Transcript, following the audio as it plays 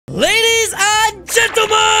Ladies and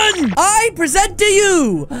gentlemen, I present to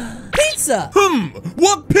you pizza.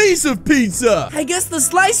 What piece of pizza? I guess the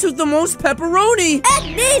slice with the most pepperoni.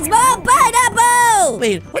 It needs more pineapple.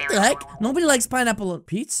 Wait, what the heck? Nobody likes pineapple on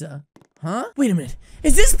pizza. Huh? Wait a minute.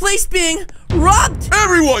 Is this place being robbed?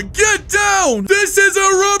 Everyone, get down! This is a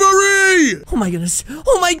robbery! Oh my goodness.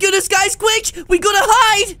 Oh my goodness, guys, quick! We gotta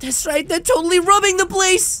hide! That's right, they're totally robbing the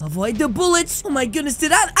place. Avoid the bullets. Oh my goodness,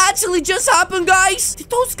 did that actually just happen, guys? Did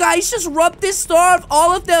those guys just rob this store of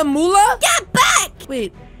all of their moolah? Get back!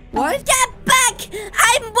 Wait, what? Get back!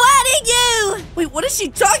 I'm warning you! Wait, what is she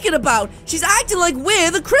talking about? She's acting like we're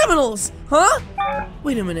the criminals. Huh?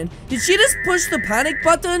 Wait a minute. Did she just push the panic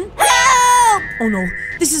button? Help! Oh no.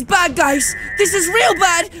 This is bad, guys. This is real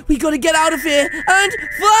bad. We gotta get out of here. And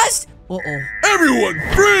fast. Uh-oh. Everyone,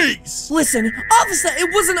 freeze! Listen, officer, it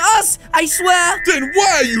wasn't us. I swear. Then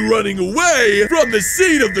why are you running away from the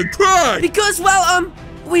scene of the crime? Because, well,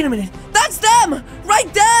 wait a minute. That's them!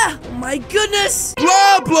 Right there! Oh my goodness!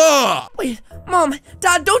 Blah, blah! Wait, Mom,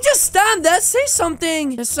 Dad, don't just stand there. Say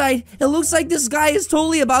something. That's right. It looks like this guy is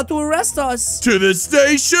totally about to arrest us. To the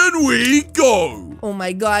station we go! Oh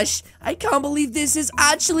my gosh. I can't believe this is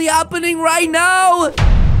actually happening right now.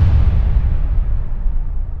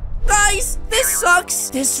 Guys, this sucks.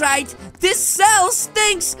 That's right. This cell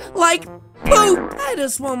stinks like poop. I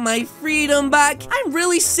just want my freedom back. I'm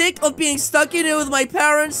really sick of being stuck in here with my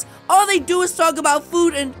parents. All they do is talk about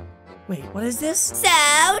food and... Wait, what is this? So.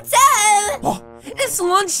 Oh, it's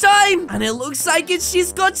lunchtime. And it looks like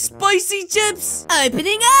she's got spicy chips.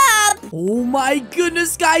 Opening up. Oh my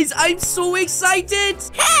goodness, guys. I'm so excited.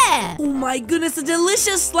 Here. Oh my goodness, a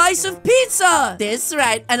delicious slice of pizza. That's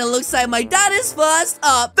right. And it looks like my dad is first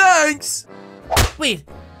up. Thanks! Wait.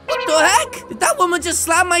 What the heck? Did that woman just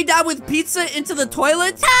slap my dad with pizza into the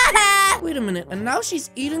toilet? Wait a minute, and now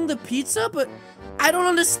she's eating the pizza, but I don't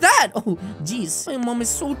understand. Oh, jeez. My mom is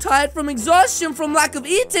so tired from exhaustion from lack of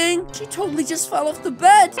eating. She totally just fell off the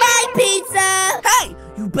bed. My pizza. Hey,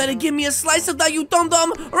 you better give me a slice of that, you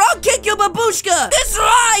dum-dum, or I'll kick your babushka. That's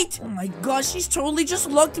right. Oh my gosh, she's totally just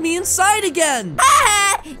locked me inside again.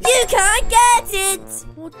 You can't get it.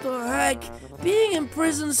 What the heck? Being in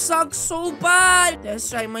prison sucks so bad.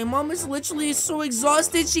 That's right, my mom is literally so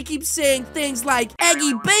exhausted. She keeps saying things like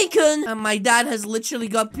eggy bacon. And my dad has literally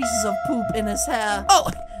got pieces of poop in his hair.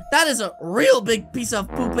 Oh, that is a real big piece of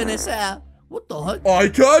poop in his hair. What the heck? I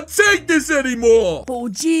can't take this anymore! Oh,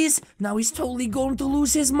 jeez. Now he's totally going to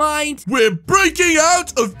lose his mind. We're breaking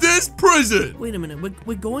out of this prison! Wait a minute.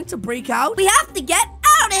 We're going to break out? We have to get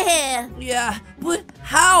out of here. Yeah, but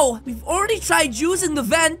how? We've already tried using the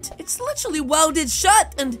vent. It's literally welded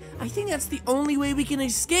shut, and I think that's the only way we can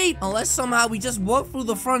escape. Unless somehow we just walk through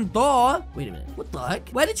the front door. Wait a minute. What the heck?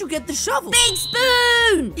 Where did you get the shovel? Big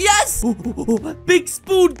spoon. Yes! Big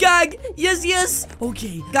spoon, gang! Yes, yes!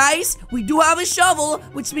 Okay, guys, we do have a shovel,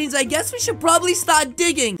 which means I guess we should probably start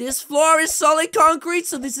digging. This floor is solid concrete,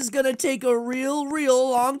 so this is gonna take a real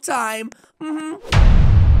long time.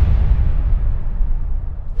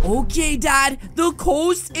 Okay, Dad, the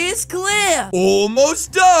coast is clear.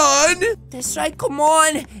 Almost done! That's right, come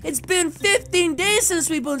on. It's been 15 days since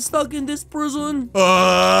we've been stuck in this prison.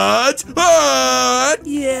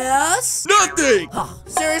 Yes? Nothing!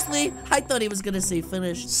 Seriously? I thought he was gonna say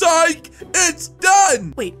finished. Psych! It's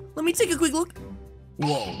done! Wait, let me take a quick look.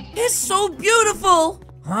 Whoa. It's so beautiful.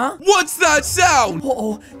 Huh? What's that sound?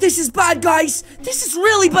 Uh-oh, this is bad, guys. This is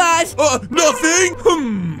really bad.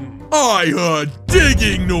 Nothing? I heard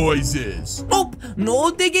digging noises. Nope, no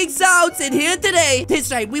digging sounds in here today. That's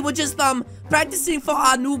right, we were just, practicing for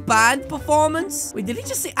our new band performance. Wait, did he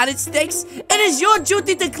just say added sticks? It is your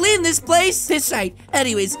duty to clean this place. That's right.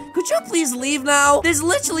 Anyways, could you please leave now? There's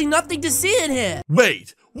literally nothing to see in here.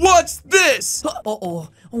 Wait, what's this? Uh-oh.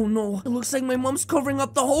 Oh no, it looks like my mom's covering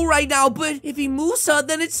up the hole right now, but if he moves her,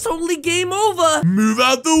 then it's totally game over. Move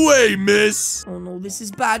out the way, miss. Oh no, this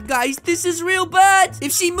is bad, guys. This is real bad.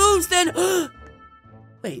 If she moves, then...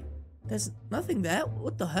 Wait, there's nothing there.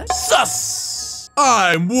 What the heck? Sus!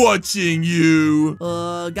 I'm watching you.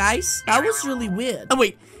 Guys, that was really weird. Oh,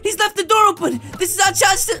 wait. He's left the door open. This is our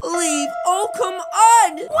chance to leave. Oh, come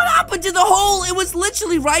on. What happened to the hole? It was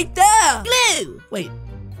literally right there. Glue. Wait.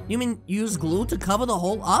 You mean use glue to cover the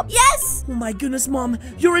hole up? Yes! Oh my goodness, Mom.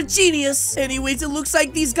 You're a genius. Anyways, it looks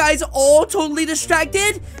like these guys are all totally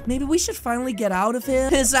distracted. Maybe we should finally get out of here.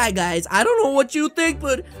 Inside, guys. I don't know what you think,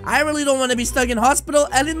 but I really don't want to be stuck in hospital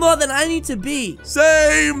any more than I need to be.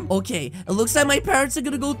 Same! Okay, it looks like my parents are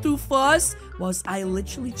gonna go through first, whilst I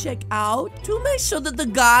literally check out to make sure that the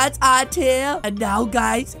guards aren't here. And now,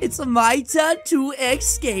 guys, it's my turn to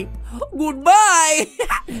escape. Goodbye!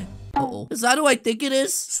 Uh-oh. Is that who I think it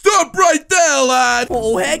is? Stop right there, lad!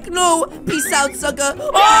 Oh, heck no. Peace out, sucker.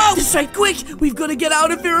 Oh! That's right, quick. We've got to get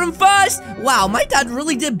out of here and fast. Wow, my dad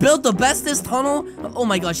really did build the bestest tunnel. Oh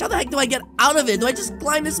my gosh, how the heck do I get out of it? Do I just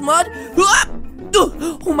climb this mud?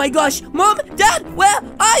 Oh my gosh. Mom, Dad, where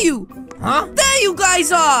are you? Huh? There you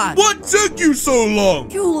guys are! What took you so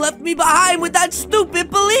long? You left me behind with that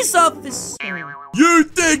stupid police officer. You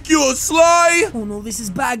think you're sly? Oh no, this is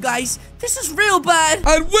bad, guys. This is real bad.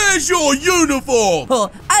 And where's your uniform?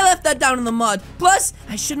 Oh, I left that down in the mud. Plus,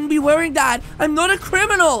 I shouldn't be wearing that. I'm not a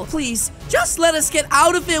criminal. Please, just let us get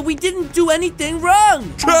out of here. We didn't do anything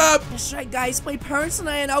wrong. Cap! That's right, guys. My parents and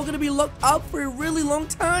I are now going to be locked up for a really long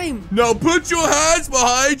time. Now put your hands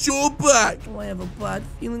behind your back. Oh, I have a bad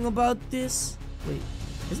feeling about this. Wait,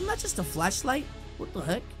 isn't that just a flashlight? What the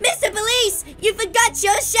heck? Mr. Police, you forgot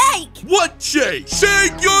your shake. What shake?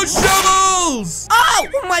 Shake your shovels!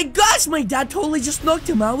 Oh my gosh, my dad totally just knocked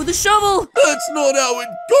him out with a shovel. That's not how it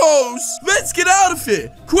goes. Let's get out of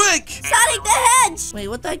here, quick! Sonic the Hedge. Wait,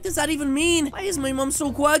 what the heck does that even mean? Why is my mom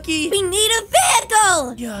so quirky? We need a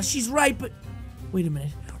vehicle. Yeah, she's right, but wait a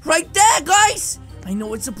minute. Right there, guys! I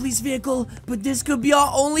know it's a police vehicle, but this could be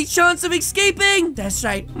our only chance of escaping. That's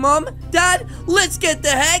right. Mom, Dad, let's get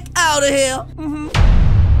the heck out of here.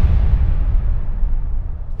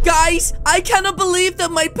 Guys, I cannot believe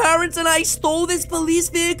that my parents and I stole this police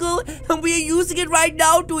vehicle and we are using it right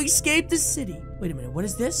now to escape the city. Wait a minute, what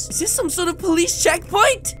is this? Is this some sort of police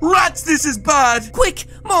checkpoint? Rats, this is bad! Quick,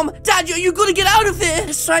 Mom, Dad, you gotta get out of here!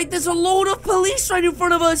 That's right, there's a load of police right in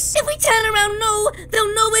front of us! If we turn around,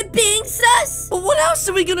 they'll know we're being sus! But what else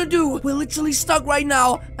are we gonna do? We're literally stuck right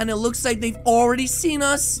now, and it looks like they've already seen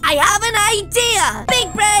us. I have an idea!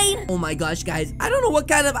 Big brain! Oh my gosh, guys, I don't know what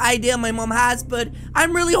kind of idea my mom has, but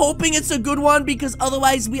I'm really hoping it's a good one, because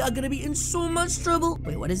otherwise we are gonna be in so much trouble.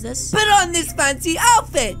 Wait, what is this? Put on this fancy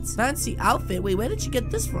outfit! Fancy outfit? Wait, where did you get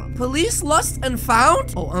this from? Police lost and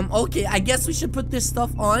found? Oh, okay, I guess we should put this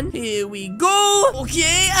stuff on. Here we go.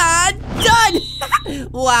 Okay, and done.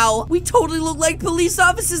 Wow, we totally look like police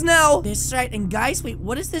officers now. That's right, and guys, wait,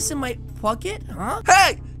 what is this in my pocket? Huh?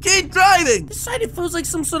 Hey, keep driving! This side, it feels like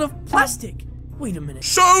some sort of plastic. Wait a minute.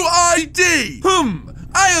 Show ID!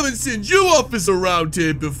 I haven't seen you officers around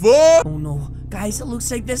here before. Oh no. Guys, it looks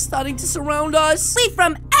like they're starting to surround us. We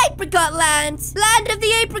from Apricot Land! Land of the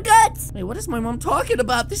apricots! Wait, what is my mom talking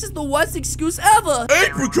about? This is the worst excuse ever.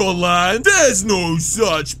 Apricot Land? There's no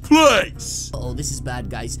such place. Oh, this is bad,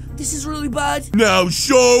 guys. This is really bad. Now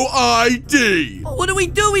show ID. Oh, what do? We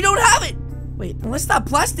don't have it. Wait, unless that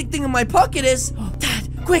plastic thing in my pocket is... Oh, Dad,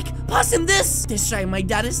 quick, pass him this. That's right, my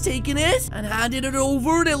dad is taking it and handed it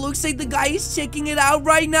over. And it looks like the guy is checking it out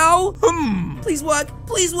right now. Please work.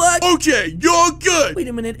 Please work. Okay, you're good. Wait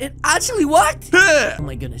a minute, it actually worked? Here. Oh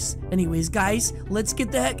my goodness. Anyways, guys, let's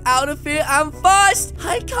get the heck out of here and fast.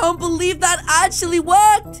 I can't believe that actually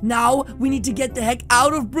worked. Now, we need to get the heck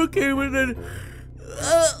out of Brookhaven and...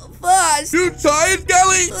 fast. You tired,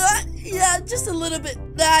 Gally? Yeah, just a little bit.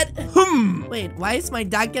 Wait, why is my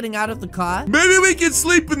dad getting out of the car? Maybe we can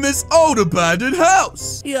sleep in this old abandoned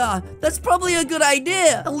house. Yeah, that's probably a good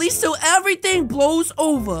idea. At least so everything blows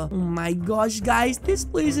over. Oh my gosh, guys, this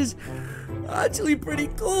place is actually pretty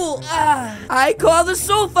cool. I call the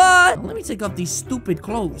sofa. Let me take off these stupid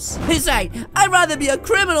clothes. It's right. I'd rather be a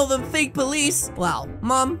criminal than fake police. Wow,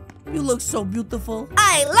 Mom, you look so beautiful.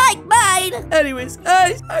 I like mine. Anyways,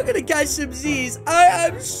 guys, I'm gonna catch some Z's. I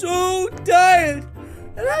am so tired.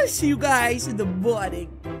 And I'll see you guys in the morning.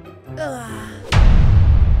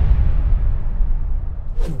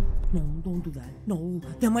 No, don't do that. No,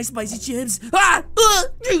 they're my spicy chips.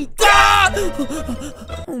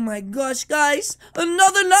 Oh my gosh, guys.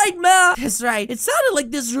 Another nightmare. That's right. It sounded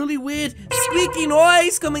like this really weird squeaky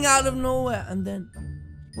noise coming out of nowhere. And then...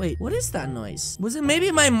 Wait, what is that noise? Was it maybe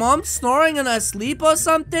my mom snoring in her sleep or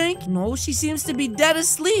something? No, she seems to be dead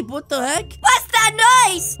asleep. What the heck? What's that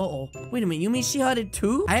noise? Uh-oh. Wait a minute, you mean she heard it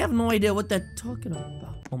too? I have no idea what they're talking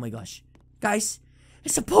about. Oh my gosh. Guys,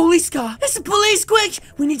 it's a police car. It's the police, quick!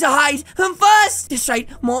 We need to hide and fast! That's right,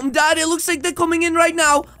 Mom, Dad, it looks like they're coming in right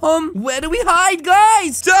now. Where do we hide,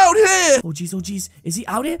 guys? Down here! Oh jeez, is he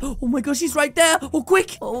out here? Oh my gosh, he's right there. Oh,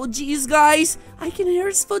 quick! Oh jeez, guys, I can hear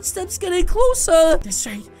his footsteps getting closer. That's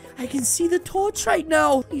right, I can see the torch right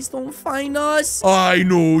now. Please don't find us. I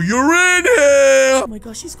know you're in here. Oh my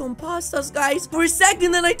gosh, he's gone past us, guys. For a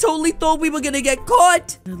second, then I totally thought we were gonna get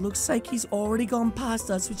caught. It looks like he's already gone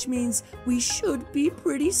past us, which means we should be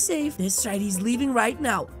pretty safe. That's right, he's leaving right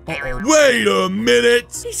now. Uh-oh. Wait a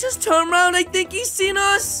minute. He just turned around. I think he's seen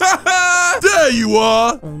us. Haha, there you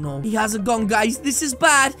are. Oh, no. He has a gun, guys. This is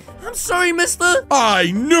bad. I'm sorry, mister.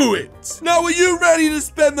 I knew it. Now are you ready to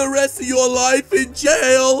spend the rest of your life in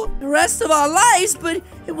jail? The rest of our lives, but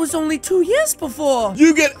it was only 2 years before.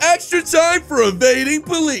 You get extra time for evading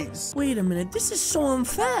police. Wait a minute. This is so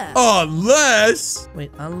unfair. Unless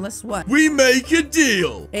Wait, unless what? we make a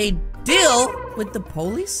deal. A deal with the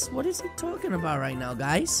police? What is he talking about right now,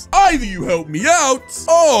 guys? Either you help me out,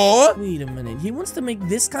 or Wait a minute. He wants to make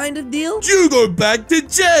this kind of deal? you go back to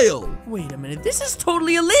jail. Wait a minute. This is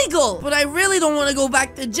totally illegal. But I really don't want to go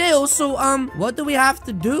back to jail. So, what do we have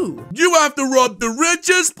to do? You have to rob the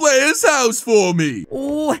richest player's house for me.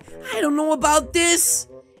 Oh, I don't know about this.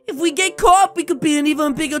 If we get caught, we could be in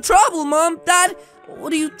even bigger trouble, Mom. Dad, what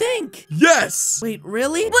do you think? Yes. Wait,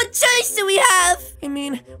 really? What choice do we have? I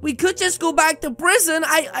mean, we could just go back to prison.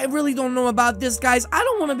 I really don't know about this, guys. I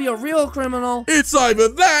don't want to be a real criminal. It's either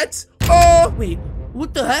that or Wait,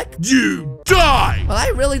 what the heck? you die. Well, I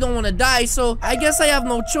really don't want to die, so I guess I have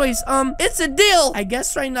no choice. It's a deal. I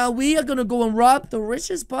guess right now we are gonna go and rob the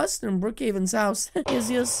richest bus in Brookhaven's house.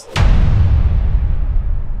 Yes.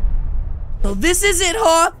 So this is it,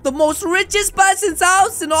 huh? The most richest person's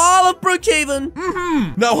house in all of Brookhaven.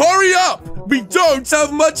 Now hurry up. We don't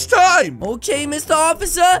have much time. Okay, Mr.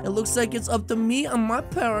 Officer. It looks like it's up to me and my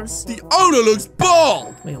parents. The owner looks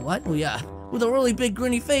bald. Wait, what? Oh, yeah. With a really big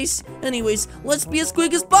grinny face. Anyways, let's be as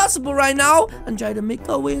quick as possible right now and try to make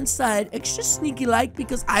our way inside extra sneaky-like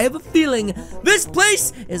because I have a feeling this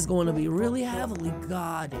place is going to be really heavily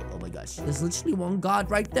guarded. Oh my gosh, there's literally one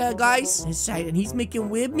guard right there, guys. That's right, and he's making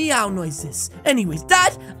weird meow noises. Anyways,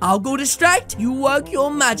 Dad, I'll go distract. You work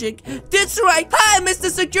your magic. That's right. Hi, Mr.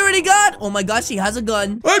 Security Guard. Oh my gosh, he has a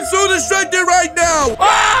gun. I'm so distracted right now.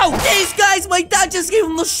 Wow! These guys, my dad just gave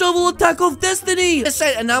him the shovel attack of destiny. That's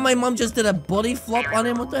right, and now my mom just did a body flop on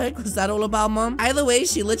him. What the heck was that all about, Mom? Either way,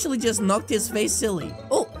 she literally just knocked his face silly.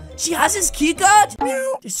 Oh, she has his key card?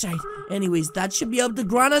 That's right. Anyways, that should be able to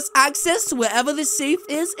grant us access to wherever the safe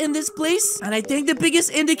is in this place. And I think the biggest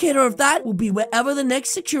indicator of that will be wherever the next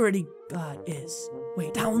security guard is.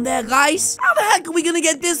 Wait, down there, guys? How the heck are we gonna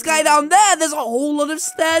get this guy down there? There's a whole lot of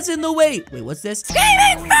stairs in the way. Wait, what's this?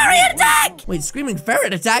 Screaming ferret attack! Wait, screaming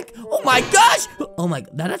ferret attack? Oh my gosh! Oh my,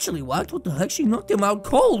 that actually worked? What the heck? She knocked him out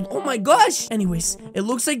cold. Oh my gosh! Anyways, it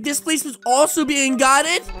looks like this place was also being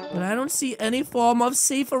guarded, but I don't see any form of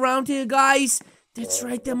safe around here, guys. That's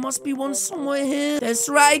right, there must be one somewhere here. That's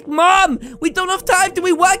right, Mom! We don't have time to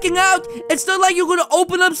be working out! It's not like you're gonna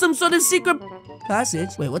open up some sort of secret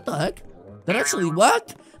passage. Wait, what the heck? That actually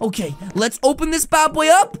worked? Okay, let's open this bad boy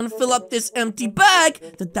up and fill up this empty bag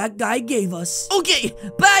that guy gave us. Okay,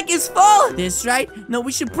 bag is full. That's right. Now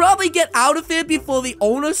we should probably get out of here before the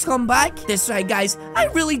owners come back. That's right, guys. I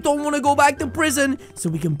really don't want to go back to prison, so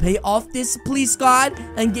we can pay off this police guard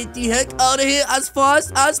and get the heck out of here as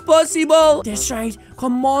fast as possible. That's right.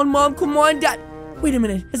 Come on, Mom. Come on, Dad. Wait a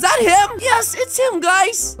minute. Is that him? Yes, it's him,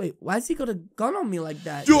 guys. Wait, why has he got a gun on me like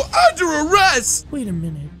that? You're under arrest. Wait a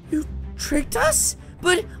minute. You tricked us?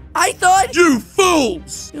 But I thought... You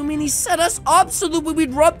fools! You mean he set us up so that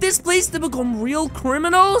we'd rob this place to become real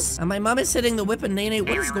criminals? And my mom is hitting the whip and Nene.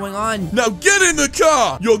 What is going on? Now get in the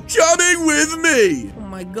car. You're coming with me. Oh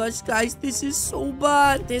my gosh, guys, this is so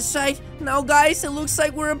bad. This side. Now, guys, it looks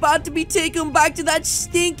like we're about to be taken back to that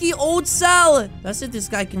stinky old cell. That's if this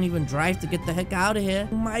guy can even drive to get the heck out of here.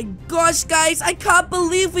 Oh my gosh, guys, I can't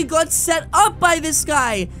believe we got set up by this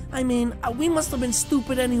guy. I mean, we must have been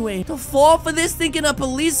stupid anyway. To fall for this thinking a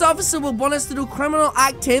police officer would want us to do criminal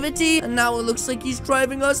activity. And now it looks like he's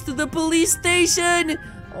driving us to the police station.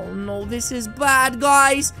 Oh no, this is bad,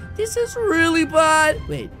 guys. This is really bad.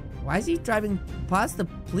 Wait. Why is he driving past the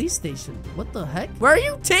police station? What the heck? Where are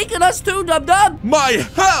you taking us to, Dub-Dub? My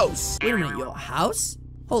house! Wait a minute, your house?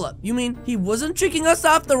 Hold up, you mean he wasn't tricking us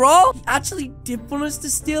after all? He actually did want us to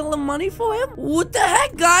steal the money for him? What the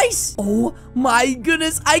heck, guys? Oh my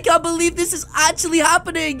goodness, I can't believe this is actually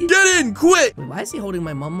happening. Get in, quick! Wait, why is he holding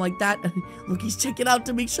my mom like that? Look, he's checking out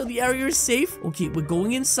to make sure the area is safe. Okay, we're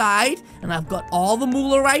going inside, and I've got all the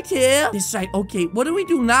moolah right here. This right, okay, what do we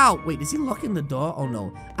do now? Wait, is he locking the door? Oh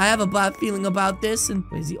no, I have a bad feeling about this. And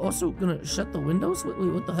wait, is he also gonna shut the windows? Wait,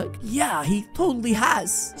 what the heck? Yeah, he totally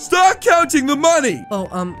has. Start counting the money!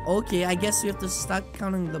 Oh, okay, I guess we have to start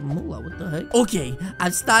counting the moolah. What the heck? Okay,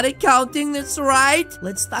 I've started counting, that's right.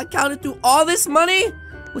 Let's start counting through all this money,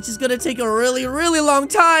 which is gonna take a really, really long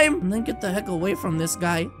time. And then get the heck away from this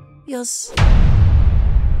guy. Yes.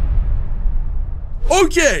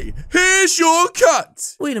 Okay, here's your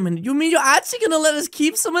cut. Wait a minute, you mean you're actually gonna let us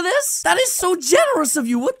keep some of this? That is so generous of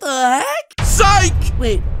you, what the heck? Psych!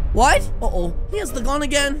 Wait, what? Uh-oh, here's the gun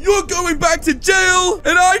again. You're going back to jail,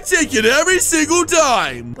 and I take it every single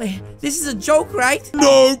time. Wait, this is a joke, right?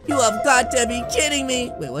 No. You have got to be kidding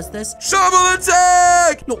me. Wait, what's this? Shovel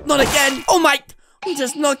attack! No, not again. Oh my... We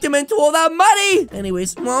just knocked him into all that money.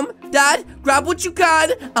 Anyways, Mom, Dad, grab what you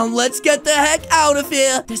can and let's get the heck out of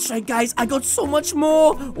here. That's right, guys. I got so much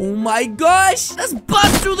more. Oh my gosh. Let's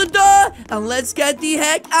bust through the door and let's get the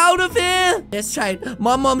heck out of here. That's right.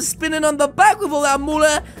 My mom's spinning on the back with all that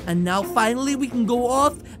moolah. And now finally we can go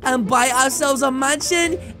off and buy ourselves a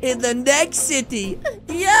mansion in the next city.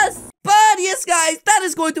 Yes. But yes, guys, that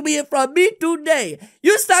is going to be it from me today.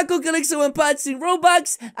 You start Calixo and parts in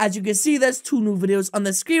Roblox. As you can see, there's 2 new videos on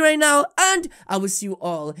the screen right now. And I will see you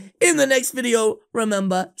all in the next video.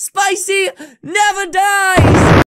 Remember, spicy never dies.